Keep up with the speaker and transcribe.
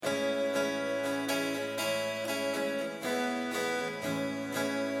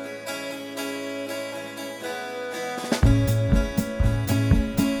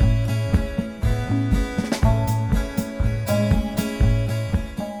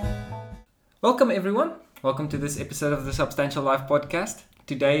Welcome, everyone. Welcome to this episode of the Substantial Life podcast.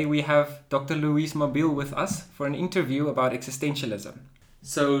 Today we have Dr. Louise Mabille with us for an interview about existentialism.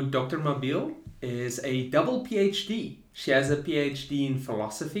 So Dr. Mabille is a double PhD. She has a PhD in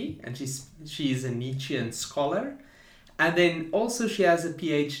philosophy and she is a Nietzschean scholar. And then also she has a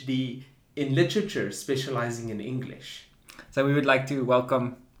PhD in literature, specializing in English. So we would like to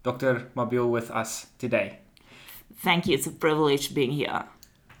welcome Dr. Mabille with us today. Thank you. It's a privilege being here.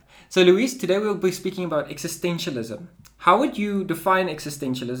 So Louise, today we'll be speaking about existentialism. How would you define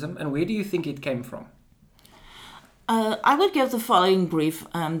existentialism and where do you think it came from? I would give the following brief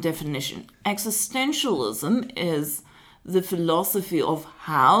definition. Existentialism is the philosophy of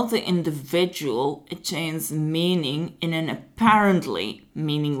how the individual attains meaning in an apparently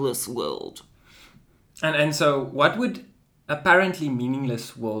meaningless world. And so what would apparently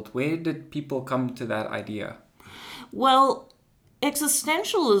meaningless world, where did people come to that idea? Well,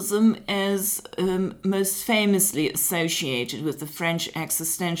 existentialism is most famously associated with the French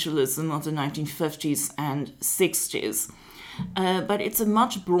existentialism of the 1950s and 60s. But it's a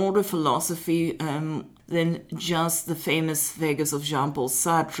much broader philosophy than just the famous figures of Jean-Paul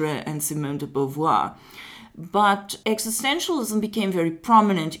Sartre and Simone de Beauvoir. But existentialism became very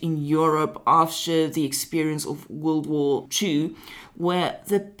prominent in Europe after the experience of World War II, where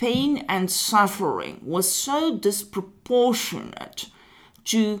the pain and suffering was so disproportionate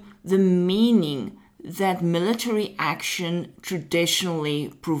to the meaning that military action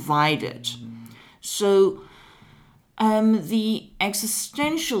traditionally provided. So the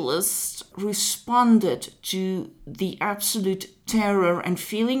existentialists responded to the absolute terror and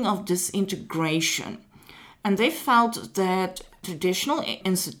feeling of disintegration. And they felt that traditional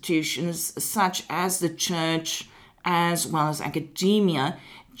institutions such as the church as well as academia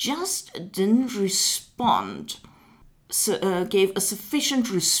just didn't respond, gave a sufficient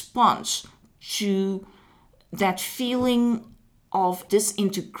response to that feeling of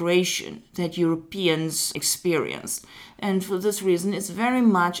disintegration that Europeans experienced. And for this reason, it's very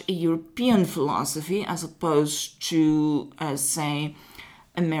much a European philosophy as opposed to, say,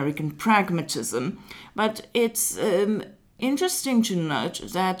 American pragmatism. But it's interesting to note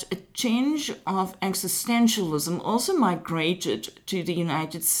that a change of existentialism also migrated to the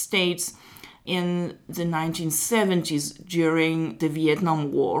United States in the 1970s during the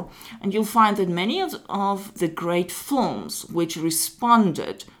Vietnam War. And you'll find that many of the great films which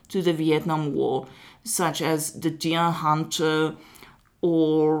responded to the Vietnam War, such as The Deer Hunter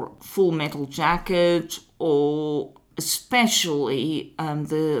or Full Metal Jacket, or especially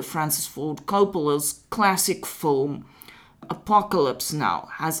the Francis Ford Coppola's classic film Apocalypse Now,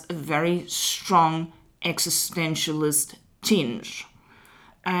 has a very strong existentialist tinge.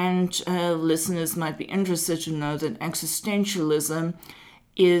 And listeners might be interested to know that existentialism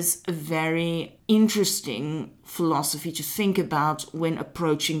is a very interesting philosophy to think about when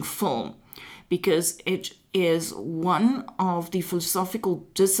approaching film, because it is one of the philosophical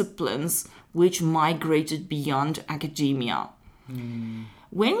disciplines which migrated beyond academia.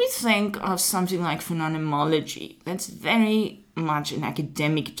 When we think of something like phenomenology, that's very much an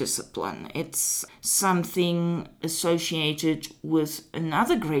academic discipline. It's something associated with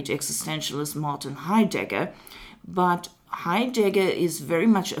another great existentialist, Martin Heidegger, but Heidegger is very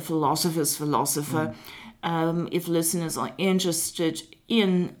much a philosopher's philosopher. If listeners are interested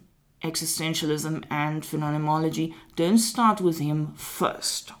in existentialism and phenomenology, don't start with him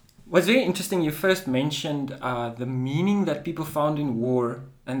first. What's very interesting, you first mentioned the meaning that people found in war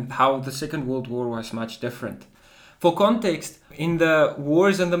and how the Second World War was much different. For context, in the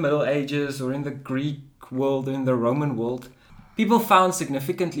wars in the Middle Ages or in the Greek world or in the Roman world, people found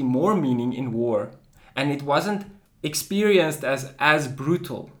significantly more meaning in war, and it wasn't experienced as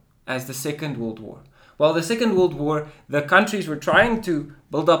brutal as the Second World War. While the Second World War, the countries were trying to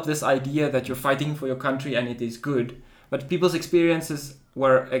build up this idea that you're fighting for your country and it is good, but people's experiences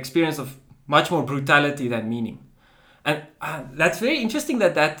were experience of much more brutality than meaning. And that's very interesting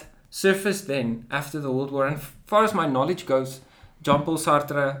that surfaced then after the World War. And as far as my knowledge goes, Jean-Paul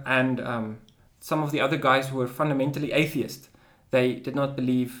Sartre and some of the other guys who were fundamentally atheist, they did not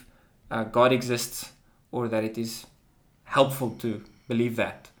believe God exists or that it is helpful to believe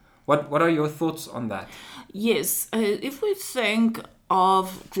that. What are your thoughts on that? Yes, if we think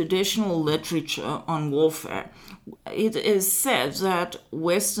of traditional literature on warfare, it is said that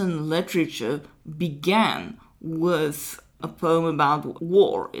Western literature began with a poem about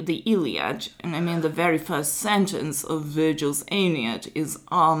war, the Iliad. And I mean, the very first sentence of Virgil's Aeneid is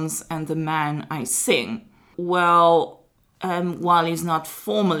 "Arms and the man I sing." Well, while he's not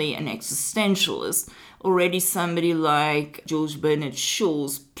formally an existentialist, already somebody like George Bernard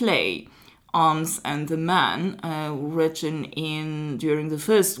Shaw's play Arms and the Man, written during the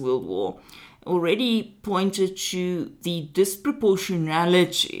First World War, already pointed to the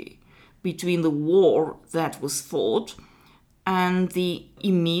disproportionality between the war that was fought and the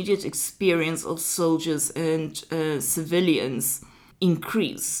immediate experience of soldiers and civilians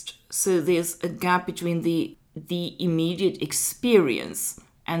increased. So there's a gap between the immediate experience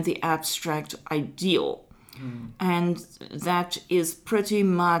and the abstract ideal. And that is pretty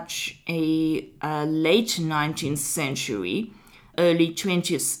much a late 19th century, early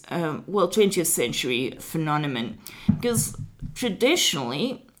 20th century phenomenon. Because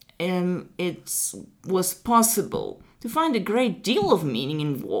traditionally, it was possible to find a great deal of meaning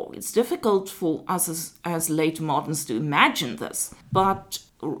in war. It's difficult for us as late moderns to imagine this. But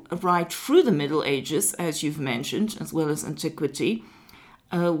right through the Middle Ages, as you've mentioned, as well as antiquity,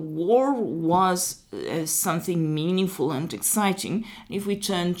 war was something meaningful and exciting. If we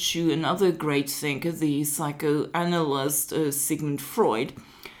turn to another great thinker, the psychoanalyst Sigmund Freud,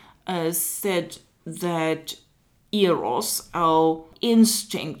 said that eros, our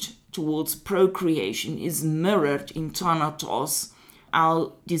instinct towards procreation, is mirrored in thanatos,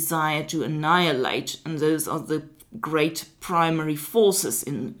 our desire to annihilate, and those are the great primary forces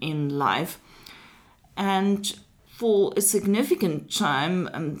in life. And for a significant time,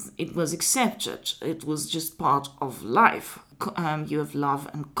 it was accepted. It was just part of life. You have love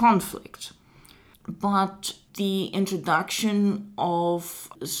and conflict. But the introduction of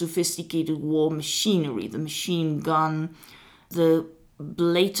sophisticated war machinery, the machine gun, the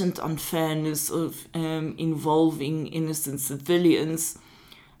blatant unfairness of involving innocent civilians,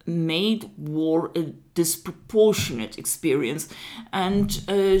 made war a disproportionate experience. And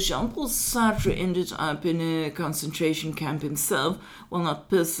Jean-Paul Sartre ended up in a concentration camp himself, while not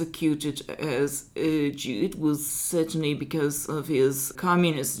persecuted as a Jew. It was certainly because of his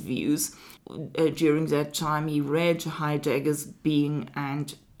communist views. During that time, he read Heidegger's Being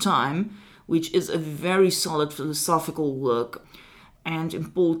and Time, which is a very solid philosophical work and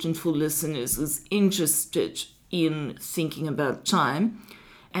important for listeners who's interested in thinking about time.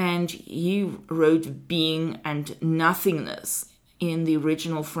 And he wrote Being and Nothingness in the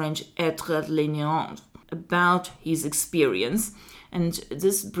original French Être le néant about his experience. And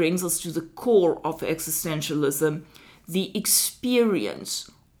this brings us to the core of existentialism, the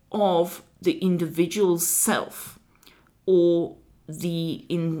experience of the individual self, or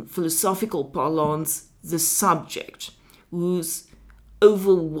in philosophical parlance, the subject, who's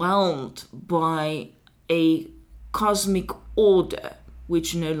overwhelmed by a cosmic order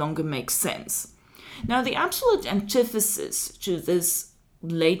which no longer makes sense. Now, the absolute antithesis to this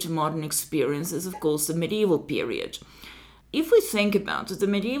late modern experience is, of course, the medieval period. If we think about it, the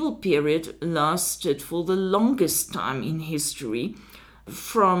medieval period lasted for the longest time in history,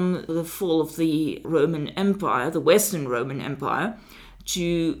 from the fall of the Roman Empire, the Western Roman Empire,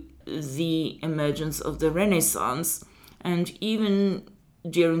 to the emergence of the Renaissance. And even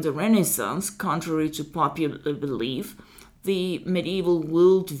during the Renaissance, contrary to popular belief, the medieval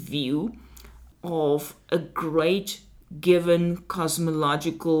worldview of a great given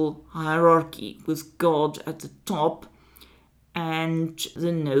cosmological hierarchy with God at the top and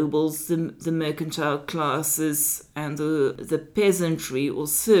the nobles, the mercantile classes, and the peasantry or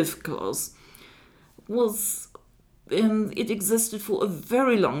serf class it existed for a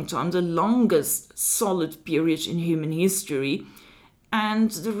very long time, the longest solid period in human history.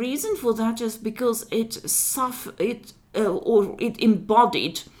 And the reason for that is because it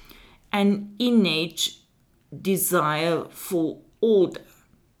embodied an innate desire for order.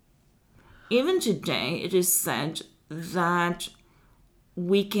 Even today, it is said that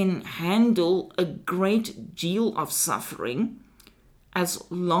we can handle a great deal of suffering as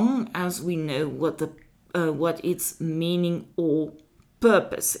long as we know what its meaning or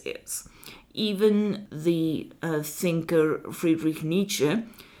purpose is. Even the thinker Friedrich Nietzsche,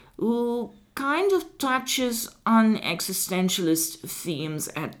 who kind of touches on existentialist themes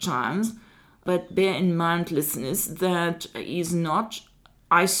at times, but bear in mind, listeners, that is not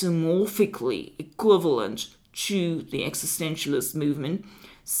isomorphically equivalent to the existentialist movement,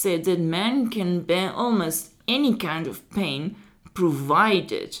 said that man can bear almost any kind of pain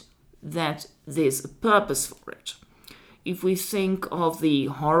provided that there's a purpose for it. If we think of the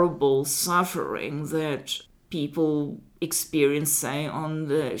horrible suffering that people experience, say, on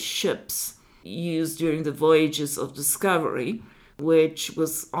the ships used during the voyages of discovery, which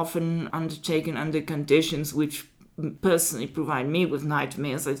was often undertaken under conditions which personally provide me with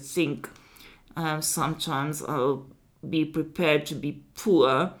nightmares. I think sometimes I'll be prepared to be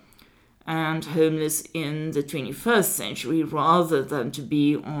poor and homeless in the 21st century rather than to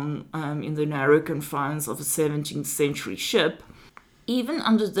be on in the narrow confines of a 17th century ship. Even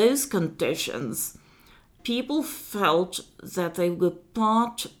under those conditions, people felt that they were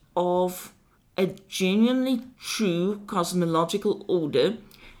part of a genuinely true cosmological order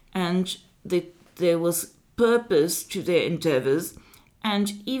and that there was purpose to their endeavors,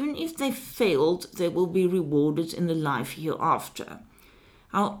 and even if they failed, they will be rewarded in the life hereafter.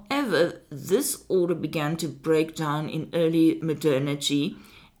 However, this order began to break down in early modernity,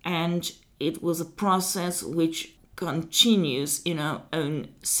 and it was a process which continues in our own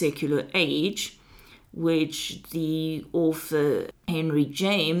secular age, which the author Henry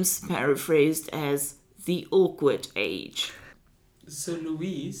James paraphrased as the awkward age. So,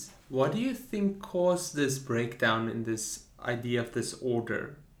 Louise, what do you think caused this breakdown in this idea of this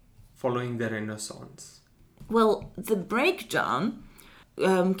order following the Renaissance? Well, the breakdown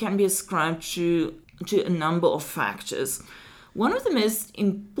can be ascribed to a number of factors. One of the most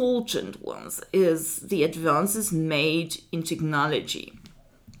important ones is the advances made in technology.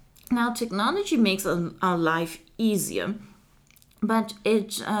 Now, technology makes our life easier, but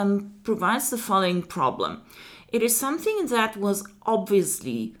it provides the following problem. It is something that was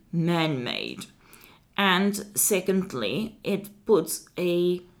obviously man-made. And secondly, it puts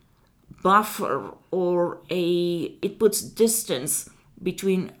a buffer it puts distance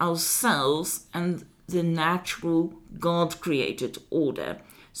between ourselves and the natural God-created order.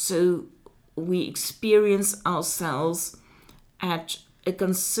 So we experience ourselves at a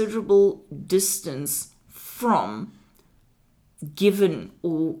considerable distance from given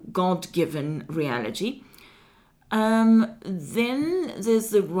or God-given reality. Then there's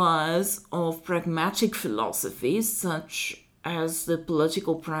the rise of pragmatic philosophies, such as the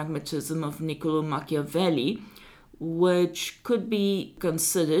political pragmatism of Niccolo Machiavelli, which could be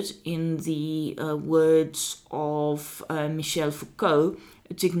considered, in the words of Michel Foucault,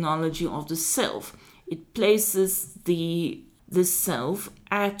 a technology of the self. It places the self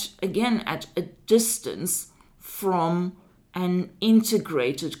at a distance from an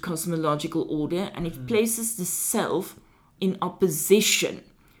integrated cosmological order, and it places the self in opposition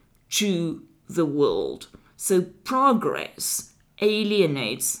to the world. So progress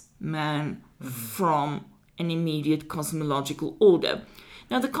alienates man from an immediate cosmological order.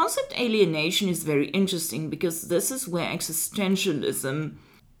 Now, the concept alienation is very interesting because this is where existentialism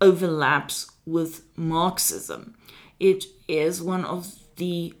overlaps with Marxism. It is one of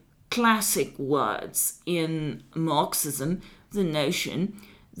the classic words in Marxism, the notion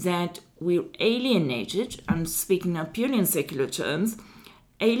that we're alienated, I'm speaking now purely in secular terms,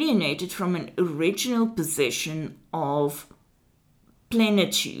 alienated from an original position of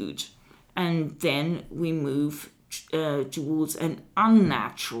plenitude, and then we move towards an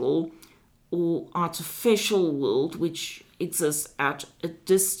unnatural or artificial world which exists at a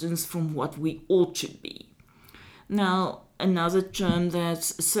distance from what we ought to be. Now, another term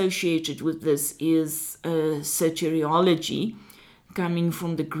that's associated with this is soteriology, coming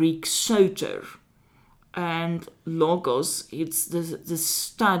from the Greek soter, and logos, it's the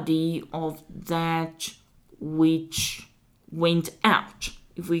study of that which went out,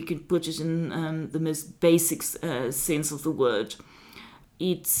 if we could put it in the most basic sense of the word.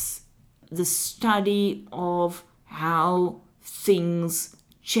 It's the study of how things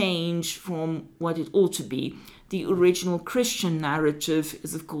change from what it ought to be. The original Christian narrative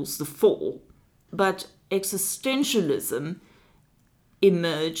is, of course, the fall, but existentialism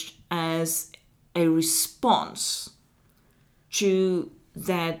emerged as a response to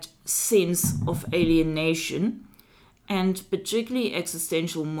that sense of alienation, and particularly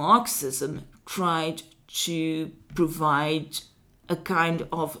existential Marxism tried to provide a kind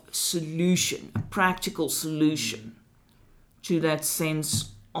of solution, a practical solution to that sense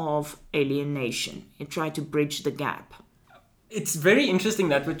of alienation. It tried to bridge the gap. It's very interesting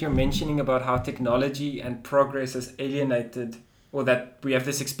that what you're mentioning about how technology and progress has alienated, or that we have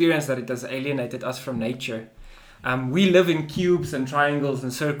this experience that it has alienated us from nature. We live in cubes and triangles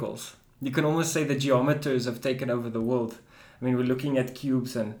and circles. You can almost say the geometers have taken over the world. I mean, we're looking at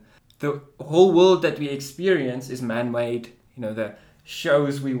cubes, and the whole world that we experience is man-made. You know, the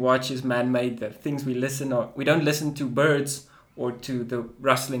shows we watch is man-made. The things we we don't listen to birds or to the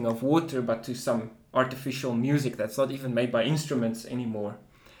rustling of water, but to some artificial music that's not even made by instruments anymore.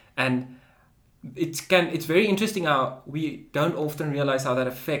 And it's very interesting how we don't often realize how that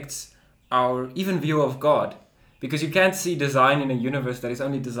affects our even view of God, because you can't see design in a universe that is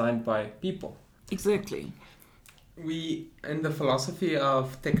only designed by people. Exactly. In the philosophy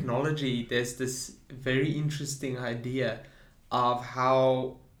of technology, there's this very interesting idea of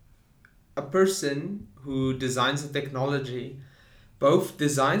how a person who designs a technology both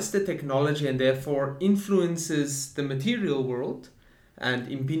designs the technology and therefore influences the material world and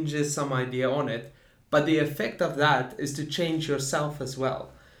impinges some idea on it, but the effect of that is to change yourself as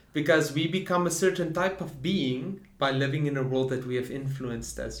well, because we become a certain type of being by living in a world that we have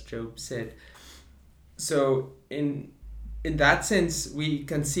influenced, as Job said. So in that sense, we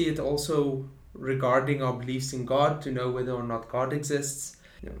can see it also regarding our beliefs in God, to know whether or not God exists.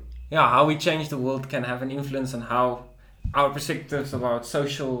 Yeah, how we change the world can have an influence on how our perspectives about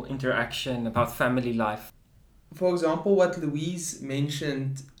social interaction, about family life. For example, what Louise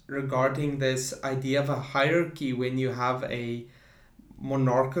mentioned regarding this idea of a hierarchy, when you have a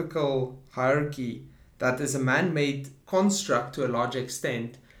monarchical hierarchy that is a man-made construct to a large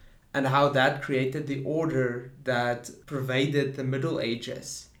extent, and how that created the order that pervaded the Middle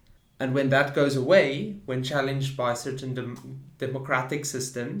Ages. And when that goes away, when challenged by certain democratic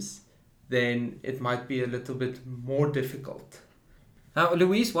systems, then it might be a little bit more difficult. Now,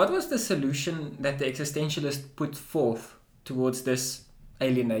 Louise, what was the solution that the existentialists put forth towards this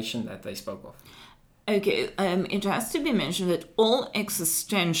alienation that they spoke of? Okay, it has to be mentioned that all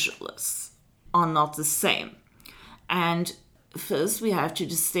existentialists are not the same. And first, we have to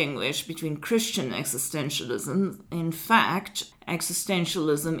distinguish between Christian existentialism. In fact,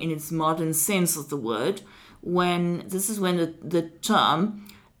 existentialism in its modern sense of the word, when the term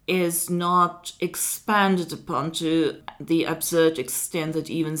is not expanded upon to the absurd extent that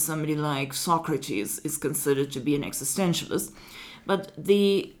even somebody like Socrates is considered to be an existentialist. But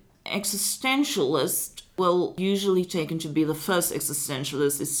the existentialist, well, usually taken to be the first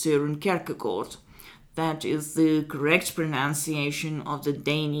existentialist, is Søren Kierkegaard. That is the correct pronunciation of the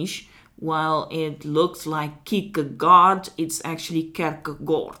Danish. While it looks like Kierkegaard, it's actually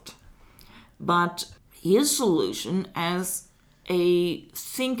Kierkegaard. But his solution, as a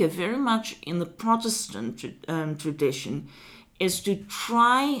thinker very much in the Protestant tradition, is to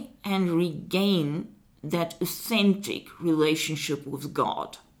try and regain that authentic relationship with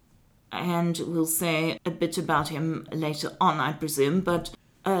God. And we'll say a bit about him later on, I presume, but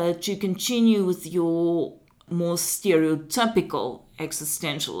to continue with your more stereotypical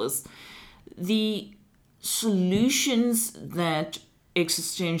existentialists, the solutions that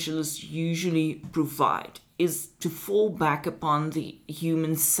existentialists usually provide is to fall back upon the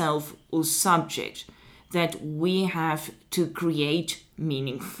human self or subject, that we have to create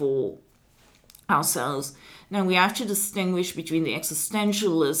meaning for ourselves. Now, we have to distinguish between the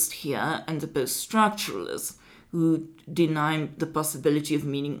existentialist here and the post-structuralist, who deny the possibility of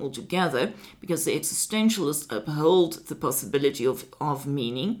meaning altogether, because the existentialists uphold the possibility of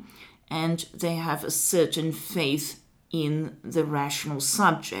meaning, and they have a certain faith in the rational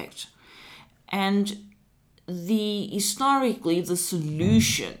subject. And historically, the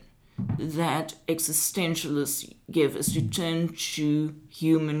solution that existentialists give is to turn to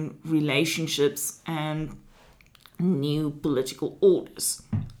human relationships and new political orders,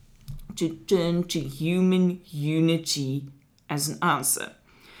 to turn to human unity as an answer.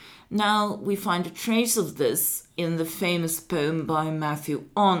 Now, we find a trace of this in the famous poem by Matthew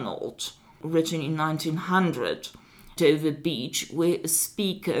Arnold, written in 1900, Dover Beach, where a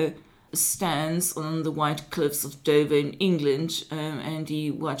speaker stands on the white cliffs of Dover in England, and he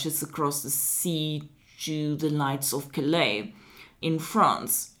watches across the sea to the lights of Calais in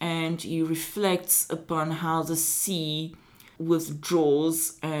France, and he reflects upon how the sea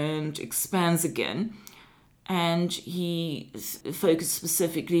withdraws and expands again, and he focuses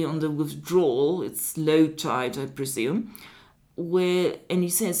specifically on the withdrawal. It's low tide, I presume, and he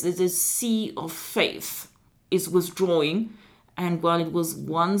says that the sea of faith is withdrawing, and while it was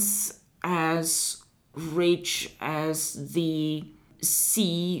once as rich as the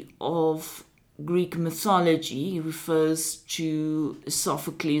sea of Greek mythology, he refers to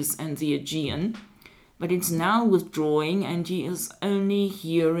Sophocles and the Aegean, but it's now withdrawing, and he is only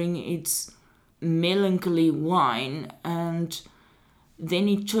hearing its melancholy whine. And then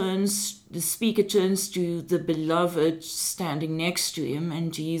the speaker turns to the beloved standing next to him,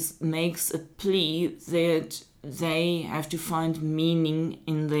 and he makes a plea that they have to find meaning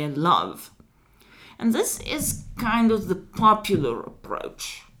in their love. And this is kind of the popular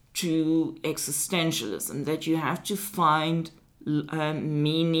approach to existentialism, that you have to find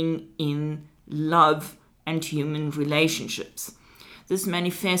meaning in love and human relationships. This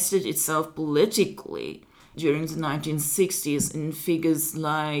manifested itself politically during the 1960s in figures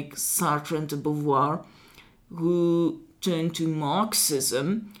like Sartre and de Beauvoir, who turned to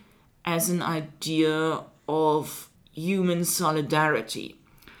Marxism as an idea of human solidarity.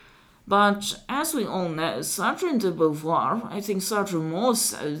 But as we all know, Sartre and de Beauvoir, I think Sartre more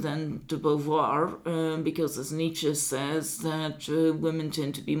so than de Beauvoir, because as Nietzsche says that women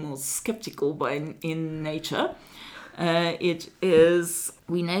tend to be more skeptical in nature,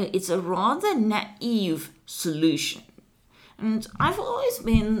 we know it's a rather naive solution. And I've always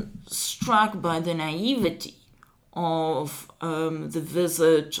been struck by the naivety of the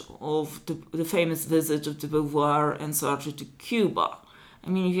famous visit of de Beauvoir and Sartre to Cuba. I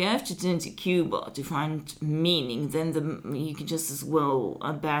mean, if you have to turn to Cuba to find meaning, then you can just as well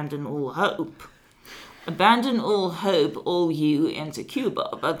abandon all hope. Abandon all hope, all you enter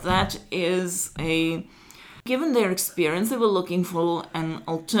Cuba. But that is given their experience, they were looking for an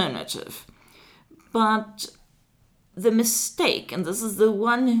alternative. But the mistake, and this is the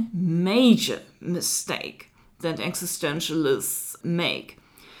one major mistake that existentialists make,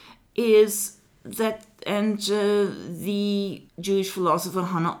 is that, and the Jewish philosopher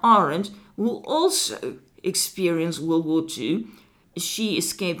Hannah Arendt, who also experienced World War II, she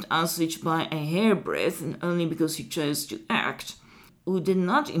escaped Auschwitz by a hairbreadth, and only because she chose to act, who did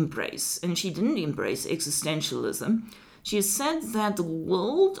not embrace, and she didn't embrace existentialism. She said that the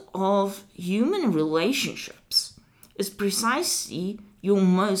world of human relationships is precisely your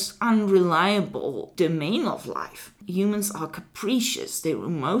most unreliable domain of life. Humans are capricious, they're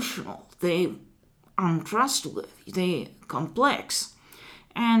emotional, they're untrustworthy, they're complex.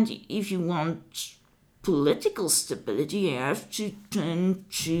 And if you want political stability, you have to turn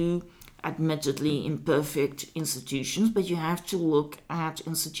to admittedly imperfect institutions, but you have to look at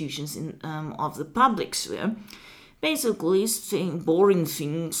institutions of the public sphere. Basically, saying boring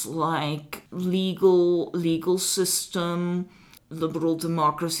things like legal system, liberal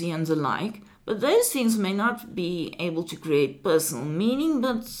democracy, and the like. But those things may not be able to create personal meaning,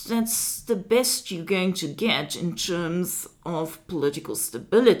 but that's the best you're going to get in terms of political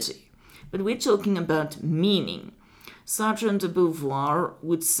stability. But we're talking about meaning. Sartre and de Beauvoir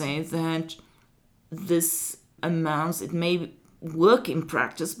would say that it may work in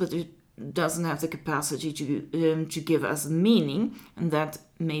practice, but it doesn't have the capacity to give us meaning, and that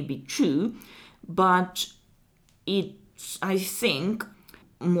may be true. But I think,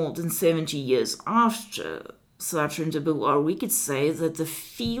 more than 70 years after Sartre and de Beauvoir, we could say that the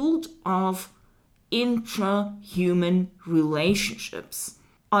field of intra-human relationships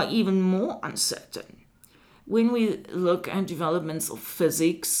are even more uncertain. When we look at developments of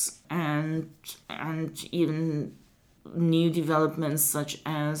physics and even new developments such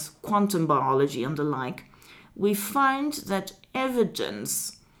as quantum biology and the like, we find that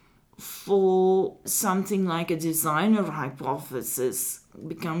evidence for something like a designer hypothesis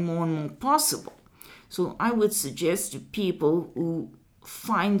become more and more possible. So I would suggest to people who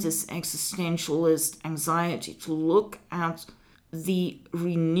find this existentialist anxiety to look at the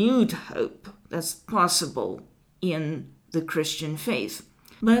renewed hope that's possible in the Christian faith.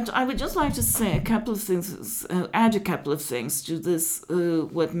 But I would just like to say add a couple of things to this,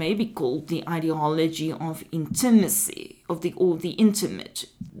 what may be called the ideology of intimacy, or the intimate,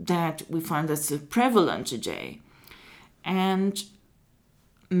 that we find that's so prevalent today. And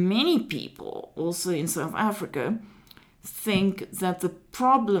many people, also in South Africa, think that the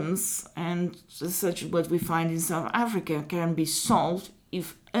problems and such what we find in South Africa can be solved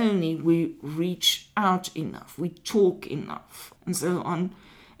if only we reach out enough, we talk enough, and so on.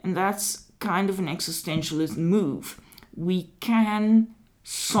 And that's kind of an existentialist move. We can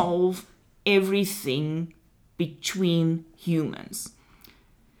solve everything between humans.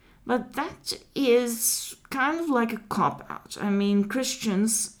 But that is kind of like a cop-out. I mean,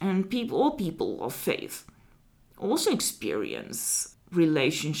 Christians and all people of faith also experience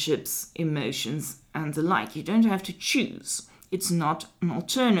relationships, emotions, and the like. You don't have to choose. It's not an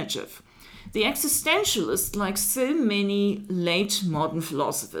alternative. The existentialists, like so many late modern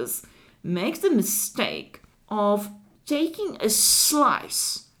philosophers, make the mistake of taking a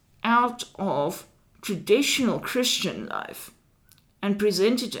slice out of traditional Christian life and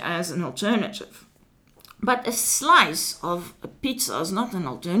present it as an alternative. But a slice of a pizza is not an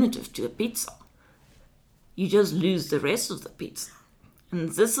alternative to a pizza. You just lose the rest of the pizza. And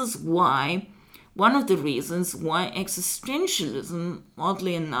this is why, one of the reasons why existentialism,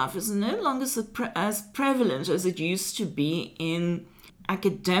 oddly enough, is no longer as prevalent as it used to be in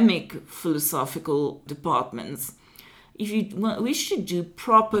academic philosophical departments. If you wish to do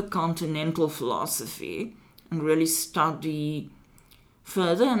proper continental philosophy and really study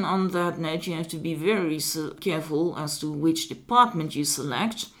further, and on that note you have to be very careful as to which department you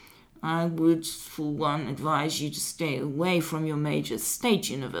select, I would, for one, advise you to stay away from your major state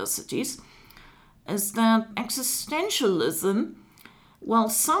universities, is that existentialism While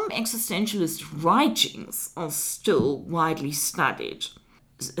some existentialist writings are still widely studied,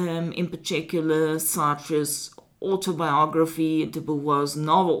 in particular Sartre's autobiography, de Beauvoir's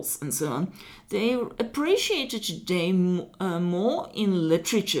novels, and so on, they are appreciated today more in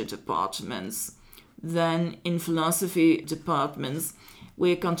literature departments than in philosophy departments,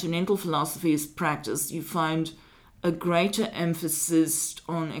 where continental philosophy is practiced. You find a greater emphasis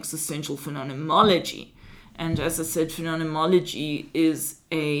on existential phenomenology. And as I said, phenomenology is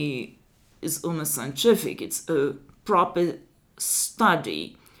almost scientific. It's a proper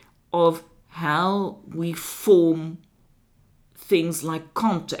study of how we form things like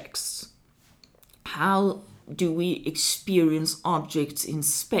contexts. How do we experience objects in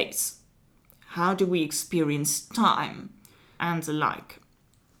space? How do we experience time? And the like.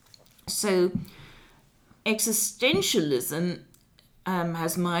 So existentialism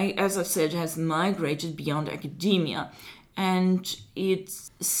has migrated beyond academia, and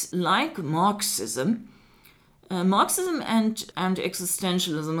it's like Marxism. Marxism and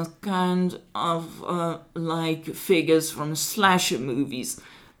existentialism are kind of like figures from slasher movies,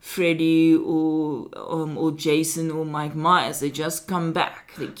 Freddy or Jason or Mike Myers. They just come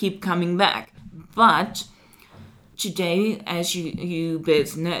back. They keep coming back. But today, as you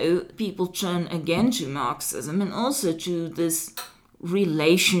both know, people turn again to Marxism and also to this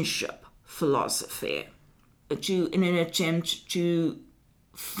relationship philosophy in an attempt to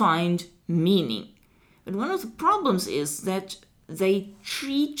find meaning. But one of the problems is that they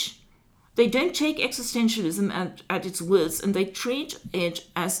don't take existentialism at its words, and they treat it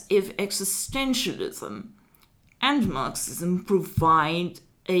as if existentialism and Marxism provide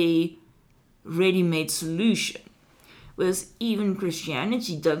a ready-made solution. Whereas even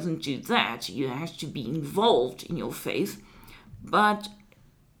Christianity doesn't do that. You have to be involved in your faith, but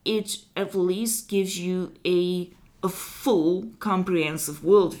it at least gives you a full, comprehensive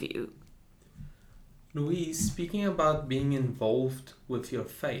worldview. Louise, speaking about being involved with your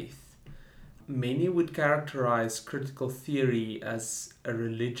faith, many would characterize critical theory as a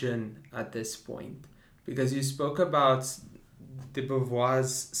religion at this point, because you spoke about de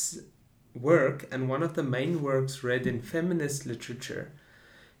Beauvoir's work, and one of the main works read in feminist literature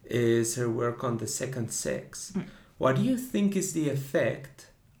is her work on the second sex. What do you think is the effect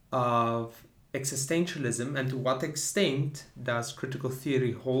of existentialism, and to what extent does critical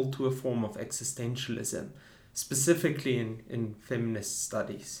theory hold to a form of existentialism, specifically in feminist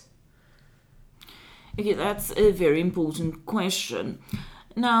studies? Okay, that's a very important question.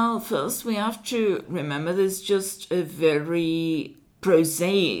 Now, first, we have to remember there's just a very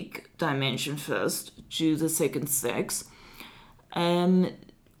prosaic dimension first to the second sex.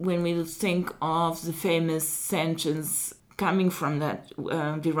 When we think of the famous sentence coming from that,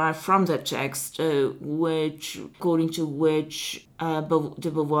 derived from that text, according to which de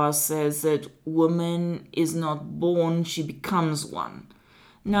Beauvoir says that woman is not born, she becomes one.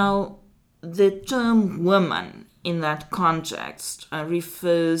 Now, the term woman in that context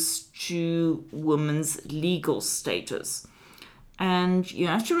refers to woman's legal status. And you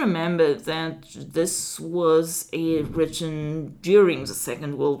have to remember that this was written during the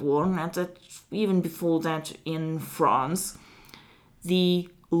Second World War, and that even before that in France, the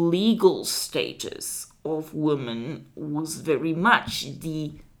legal status of women was very much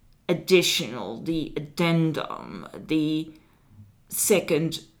the additional, the addendum, the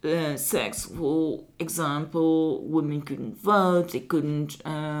second sex. For example, women couldn't vote, they couldn't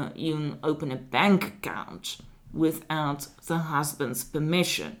even open a bank account without the husband's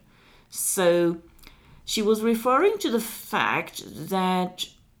permission. So she was referring to the fact that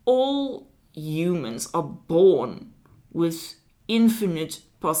all humans are born with infinite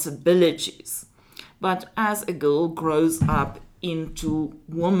possibilities. But as a girl grows up into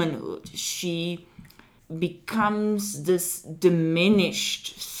womanhood, she becomes this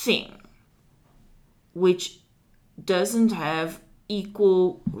diminished thing which doesn't have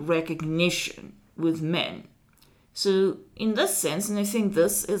equal recognition with men. So in this sense, and I think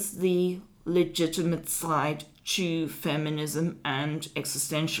this is the legitimate side to feminism and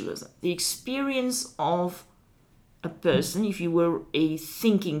existentialism, the experience of a person, if you were a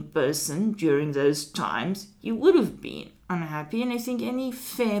thinking person during those times, you would have been unhappy. And I think any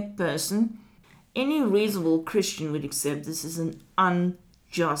fair person, any reasonable Christian would accept this is an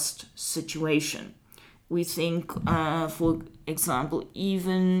unjust situation. We think, for example,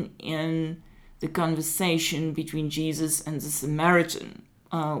 even in the conversation between Jesus and the Samaritan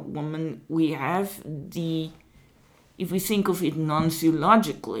woman, we have if we think of it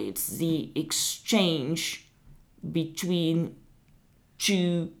non-theologically, it's the exchange between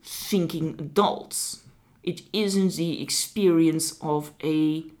two thinking adults. It isn't the experience of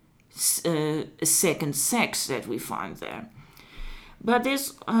a second sex that we find there. But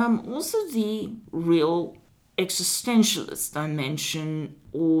there's also the real existentialist dimension,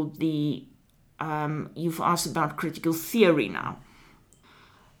 or the you've asked about critical theory now.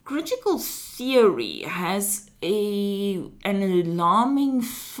 Critical theory has an alarming,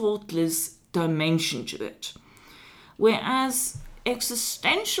 thoughtless dimension to it, whereas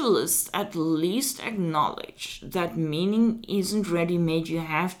existentialists at least acknowledge that meaning isn't ready-made. You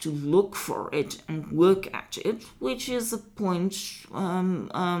have to look for it and work at it, which is a point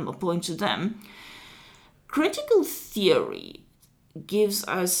to them. Critical theory gives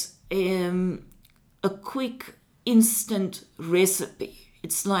us a quick, instant recipe.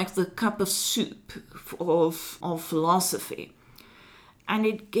 It's like the cup of soup of philosophy. And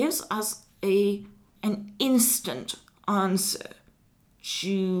it gives us an instant answer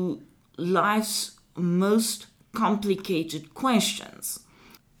to life's most complicated questions.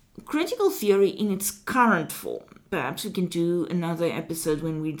 Critical theory in its current form, perhaps we can do another episode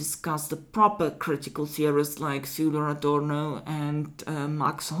when we discuss the proper critical theorists like Theodor Adorno and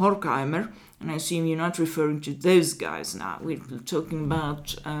Max Horkheimer, and I assume you're not referring to those guys now. We're talking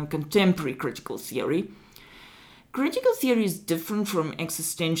about contemporary critical theory. Critical theory is different from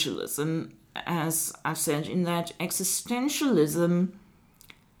existentialism, as I've said, in that existentialism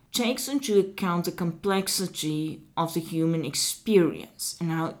takes into account the complexity of the human experience and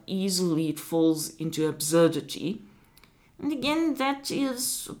how easily it falls into absurdity. And again, that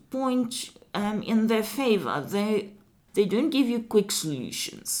is a point in their favor. They don't give you quick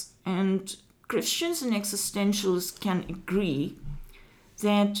solutions. And Christians and existentialists can agree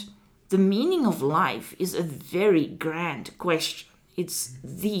that the meaning of life is a very grand question. It's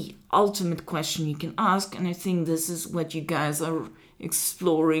the ultimate question you can ask, and I think this is what you guys are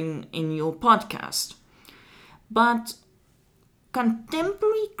exploring in your podcast. But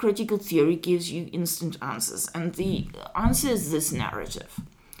contemporary critical theory gives you instant answers, and the answer is this narrative: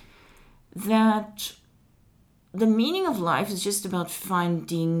 that the meaning of life is just about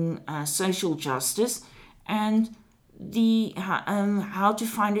finding social justice, and how to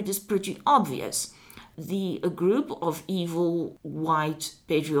find it is pretty obvious. A group of evil, white,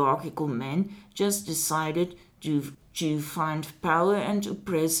 patriarchal men just decided to find power and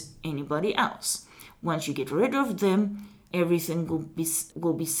oppress anybody else. Once you get rid of them, everything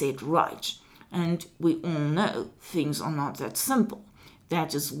will be set right. And we all know things are not that simple.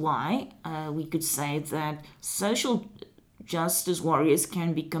 That is why we could say that social justice warriors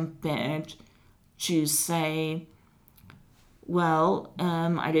can be compared to, say, well,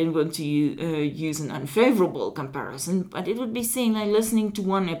 I don't want to use an unfavorable comparison, but it would be saying like listening to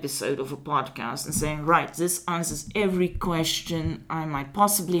one episode of a podcast and saying, right, this answers every question I might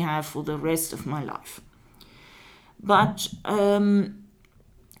possibly have for the rest of my life. But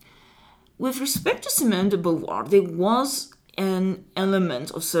with respect to Simone de Beauvoir, there was an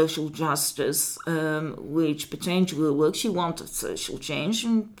element of social justice which pertained to her work. She wanted social change,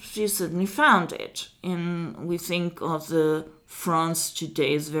 and she certainly found it. And we think of the France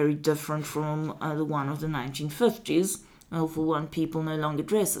today is very different from the one of the 1950s. Well, for one, people no longer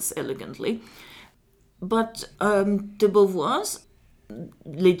dress as elegantly. But de Beauvoir's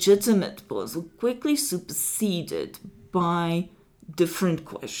legitimate pose were quickly superseded by different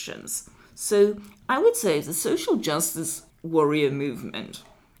questions. So I would say the social justice warrior movement,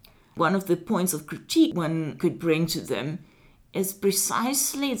 one of the points of critique one could bring to them is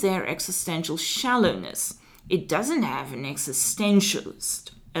precisely their existential shallowness. It doesn't have an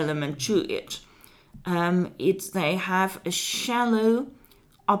existentialist element to it. They have a shallow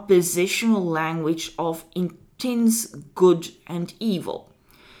oppositional language of intense good and evil.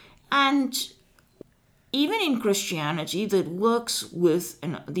 And even in Christianity, that works with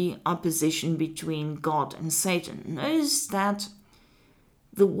the opposition between God and Satan, knows that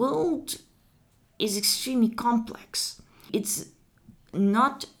the world is extremely complex. It's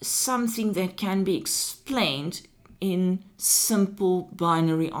not something that can be explained in simple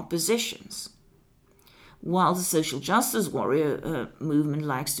binary oppositions. While the social justice warrior movement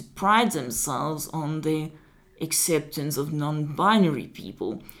likes to pride themselves on their acceptance of non-binary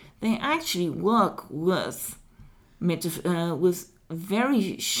people, they actually work with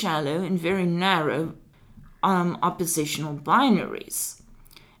very shallow and very narrow oppositional binaries.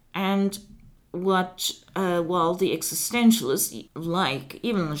 And while the existentialists, like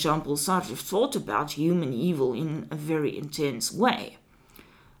even Jean-Paul Sartre, thought about human evil in a very intense way,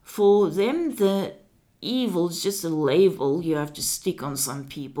 for them the evil is just a label you have to stick on some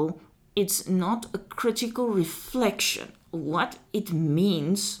people. It's not a critical reflection of what it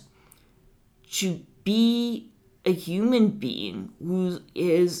means to be a human being who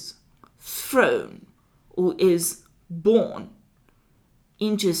is thrown or is born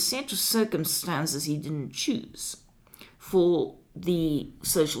into a set of circumstances he didn't choose. For the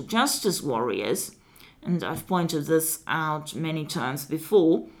social justice warriors, and I've pointed this out many times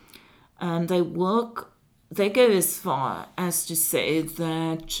before, they go as far as to say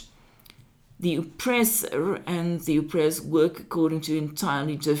that the oppressor and the oppressed work according to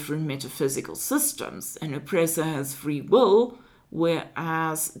entirely different metaphysical systems. An oppressor has free will,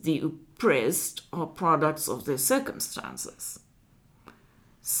 whereas the oppressed are products of their circumstances.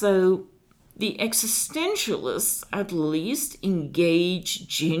 So the existentialists at least engage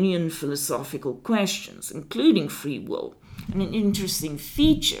genuine philosophical questions, including free will. And an interesting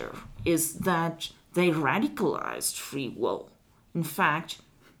feature is that they radicalized free will. In fact,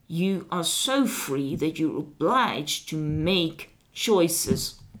 you are so free that you're obliged to make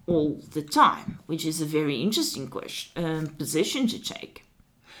choices all the time, which is a very interesting position to take.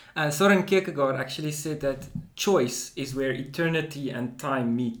 Soren Kierkegaard actually said that choice is where eternity and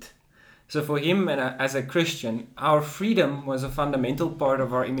time meet. So for him, and as a Christian, our freedom was a fundamental part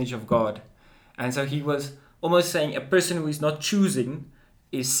of our image of God. And so he was almost saying a person who is not choosing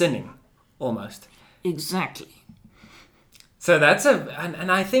is sinning, almost. Exactly. So that's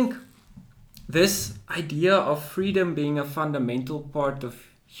and I think this idea of freedom being a fundamental part of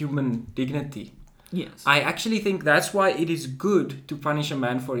human dignity, yes, I actually think that's why it is good to punish a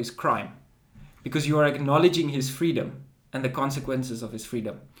man for his crime, because you are acknowledging his freedom and the consequences of his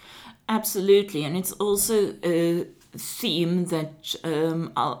freedom. Absolutely, and it's also a theme that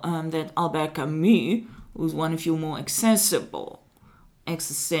that Albert Camus, who's one of your more accessible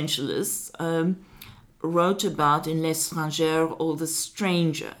existentialists, wrote about in L'Étranger, or The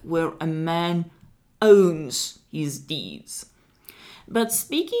Stranger, where a man owns his deeds. But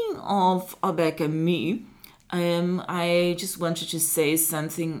speaking of Albert Camus, I just wanted to say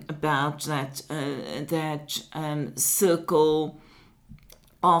something about that circle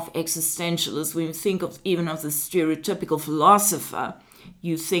of existentialists. When you think of even of the stereotypical philosopher,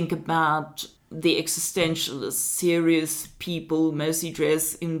 you think about the existentialists, serious people, mostly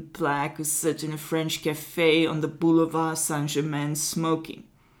dressed in black, who sit in a French cafe on the Boulevard Saint-Germain smoking.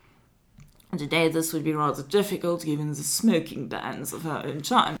 And today this would be rather difficult given the smoking bans of our own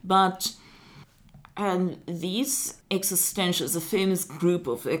time. But these existentialists, a famous group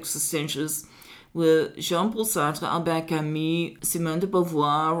of existentialists, were Jean-Paul Sartre, Albert Camus, Simone de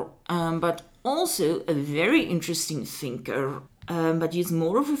Beauvoir, but also a very interesting thinker, but he's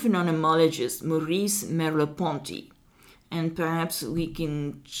more of a phenomenologist, Maurice Merleau-Ponty. And perhaps we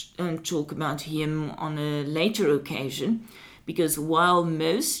can talk about him on a later occasion, because while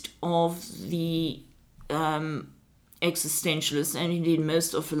most of the existentialists, and indeed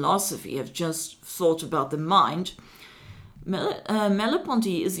most of philosophy, have just thought about the mind,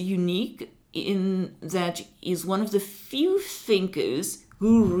 Merleau-Ponty is unique in that he's one of the few thinkers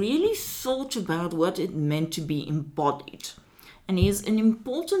who really thought about what it meant to be embodied. And he's an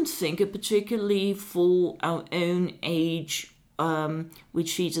important thinker, particularly for our own age,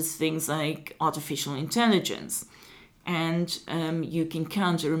 which features things like artificial intelligence. And you can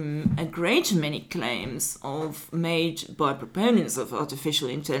counter a great many claims made by proponents of artificial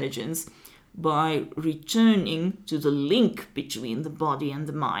intelligence by returning to the link between the body and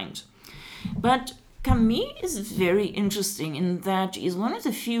the mind. But Camus is very interesting in that he's one of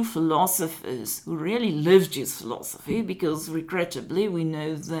the few philosophers who really lived his philosophy, because regrettably we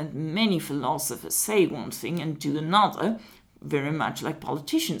know that many philosophers say one thing and do another, very much like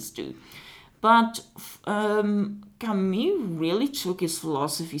politicians do. But Camus really took his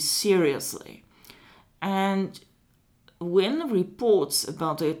philosophy seriously. And when the reports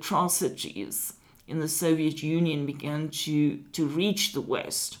about the atrocities in the Soviet Union began to reach the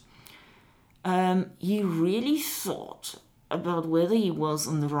West, he really thought about whether he was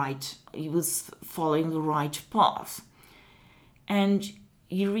following the right path. And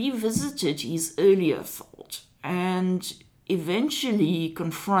he revisited his earlier thought and eventually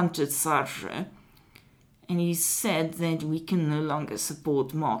confronted Sartre, and he said that we can no longer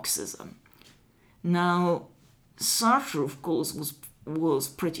support Marxism. Now, Sartre, of course, was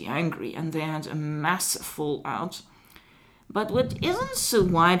pretty angry, and they had a massive fallout. But what isn't so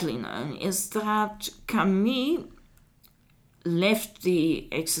widely known is that Camus left the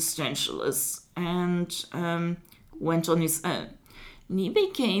existentialists and went on his own. And he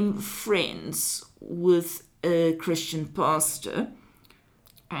became friends with a Christian pastor,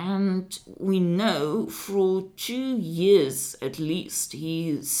 and we know for 2 years at least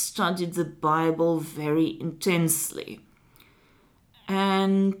he studied the Bible very intensely.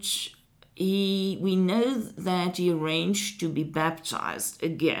 And we know that he arranged to be baptized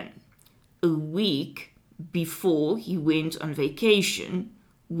again a week before he went on vacation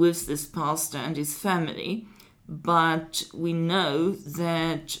with this pastor and his family, but we know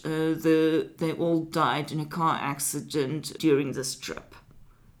that they all died in a car accident during this trip.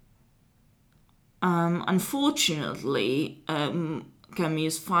 Unfortunately,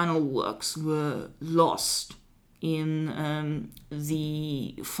 Camus' final works were lost in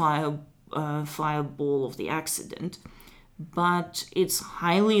the fireball of the accident, but it's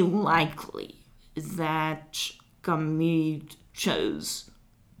highly likely that Camus chose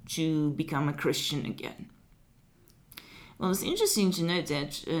to become a Christian again. Well, it's interesting to note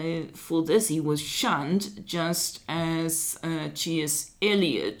that for this he was shunned, just as T.S.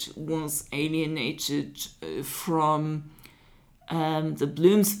 Eliot was alienated from the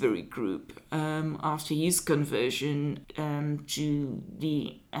Bloomsbury group after his conversion to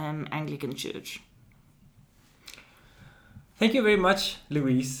the Anglican Church. Thank you very much,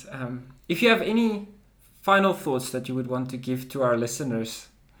 Louise. If you have any final thoughts that you would want to give to our listeners,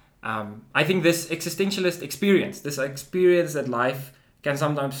 I think this existentialist experience, this experience that life can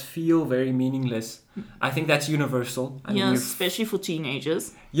sometimes feel very meaningless, I think that's universal. Especially for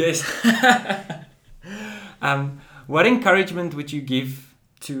teenagers. Yes. What encouragement would you give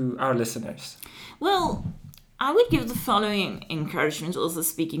to our listeners? Well, I would give the following encouragement, also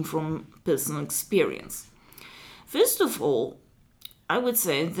speaking from personal experience. First of all, I would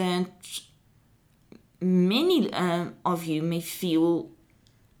say that many of you may feel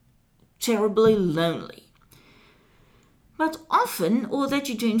terribly lonely, but often, or that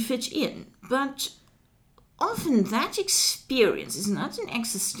you don't fit in, but often that experience is not an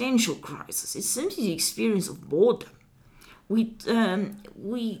existential crisis, it's simply the experience of boredom.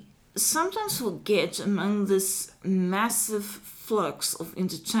 We sometimes forget among this massive flux of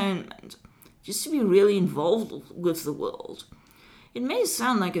entertainment just to be really involved with the world. It may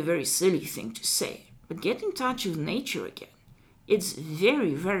sound like a very silly thing to say, but get in touch with nature again. It's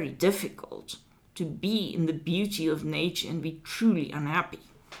very, very difficult to be in the beauty of nature and be truly unhappy.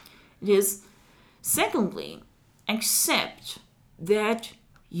 It is, secondly, accept that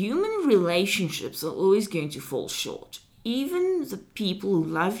human relationships are always going to fall short. Even the people who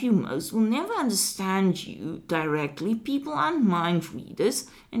love you most will never understand you directly. People aren't mind readers,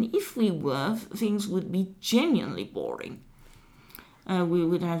 and if we were, things would be genuinely boring. We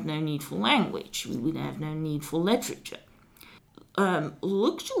would have no need for language. We would have no need for literature.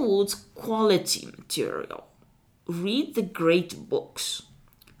 Look towards quality material. Read the great books.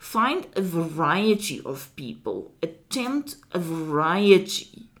 Find a variety of people. Attempt a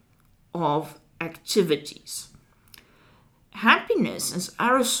variety of activities. Happiness, as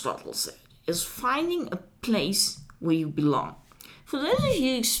Aristotle said, is finding a place where you belong. For those of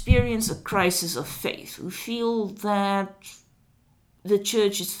you who experience a crisis of faith, who feel that the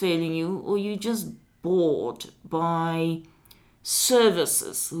church is failing you, or you're just bored by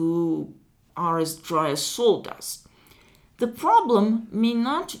services who are as dry as sawdust, the problem may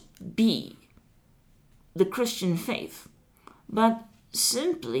not be the Christian faith, but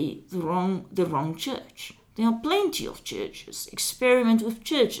simply the wrong church. There are plenty of churches. Experiment with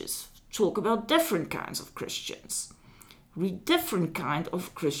churches. Talk about different kinds of Christians. Read different kind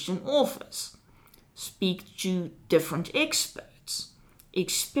of Christian authors. Speak to different experts.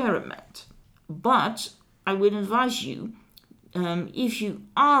 Experiment. But I would advise you, if you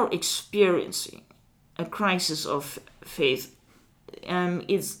are experiencing a crisis of faith,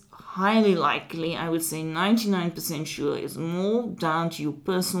 it's highly likely, I would say 99% sure, is more down to your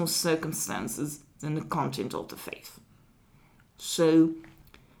personal circumstances than the content of the faith. So,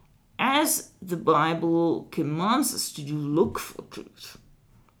 as the Bible commands us to do, look for truth,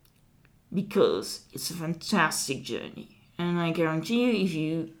 because it's a fantastic journey. And I guarantee you, if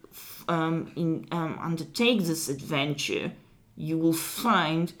you undertake this adventure, you will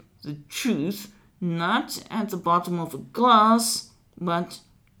find the truth not at the bottom of a glass, but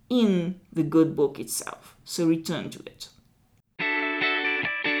in the good book itself. So return to it.